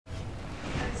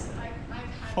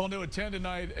All new at 10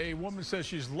 tonight, a woman says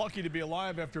she's lucky to be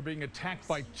alive after being attacked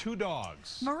by 2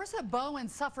 dogs. Marissa Bowen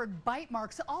suffered bite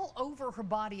marks all over her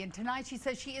body, and tonight she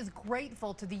says she is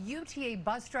grateful to the UTA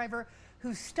bus driver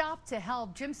who stopped to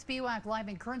help. Jim Spiewak live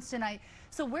in Kearns tonight.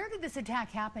 So where did this attack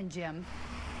happen, Jim?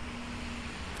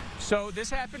 So this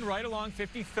happened right along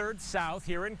 53rd South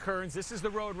here in Kearns. This is the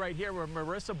road right here where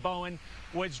Marissa Bowen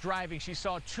was driving. She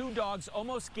saw 2 dogs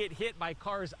almost get hit by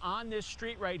cars on this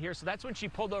street right here. So that's when she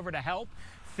pulled over to help.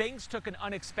 Things took an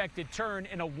unexpected turn,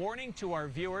 and a warning to our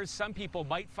viewers. Some people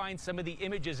might find some of the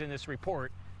images in this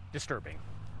report disturbing.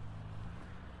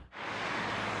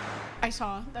 I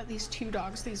saw that these 2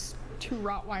 dogs, these 2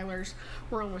 Rottweilers,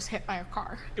 were almost hit by a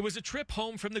car. It was a trip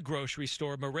home from the grocery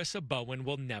store Marissa Bowen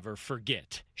will never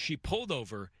forget. She pulled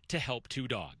over to help 2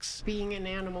 dogs. Being an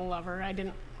animal lover, I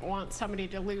didn't want somebody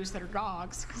to lose their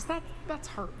dogs because that's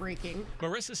heartbreaking.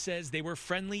 Marissa says they were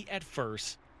friendly at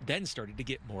first, then started to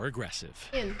get more aggressive.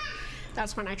 And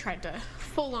that's when I tried to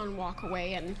full-on walk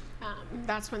away, and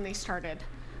that's when they started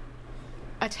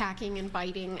attacking and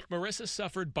biting. Marissa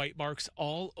suffered bite marks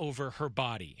all over her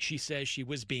body. She says she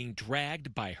was being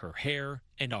dragged by her hair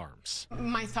and arms.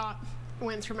 My thought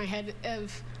went through my head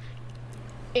of,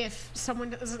 if someone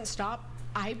doesn't stop,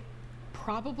 I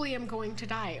probably am going to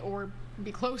die or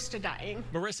be close to dying.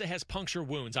 Marissa has puncture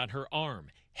wounds on her arm,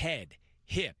 head,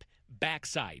 hip,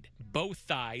 backside, both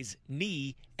thighs,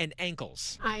 knee, and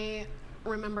ankles. I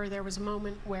remember there was a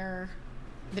moment where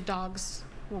the dogs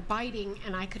were biting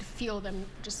and I could feel them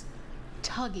just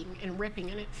tugging and ripping,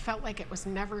 and it felt like it was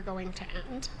never going to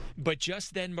end. But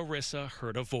just then Marissa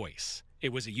heard a voice.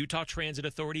 It was a Utah Transit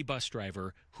Authority bus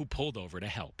driver who pulled over to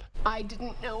help. I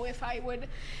didn't know if I would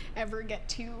ever get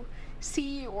to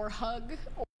see or hug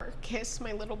or kiss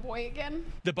my little boy again.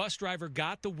 The bus driver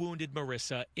got the wounded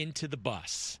Marissa into the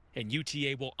bus, and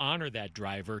UTA will honor that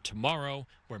driver tomorrow,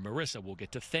 where Marissa will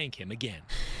get to thank him again.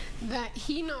 That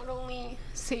he not only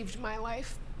saved my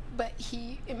life, but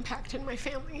he impacted my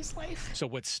family's life. So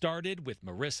what started with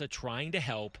Marissa trying to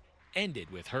help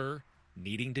ended with her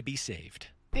needing to be saved.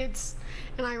 It's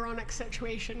an ironic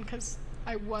situation because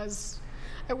I was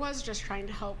just trying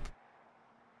to help.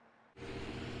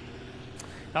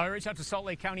 Now, I reached out to Salt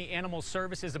Lake County Animal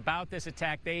Services about this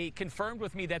attack. They confirmed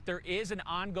with me that there is an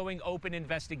ongoing open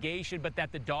investigation, but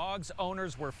that the dogs'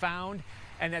 owners were found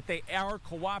and that they are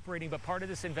cooperating. But part of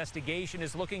this investigation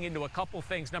is looking into a couple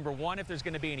things. Number one, if there's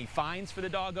going to be any fines for the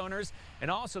dog owners, and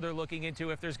also they're looking into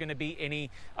if there's going to be any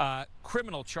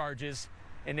criminal charges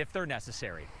and if they're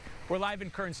necessary. We're live in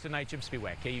Kearns tonight. Jim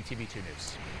Spiewak, KUTV 2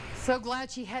 News. So glad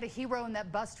she had a hero in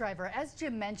that bus driver. As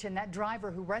Jim mentioned, that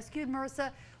driver who rescued Marissa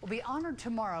will be honored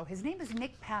tomorrow. His name is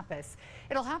Nick Pappas.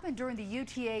 It'll happen during the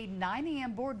UTA 9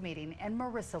 a.m. board meeting, and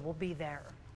Marissa will be there.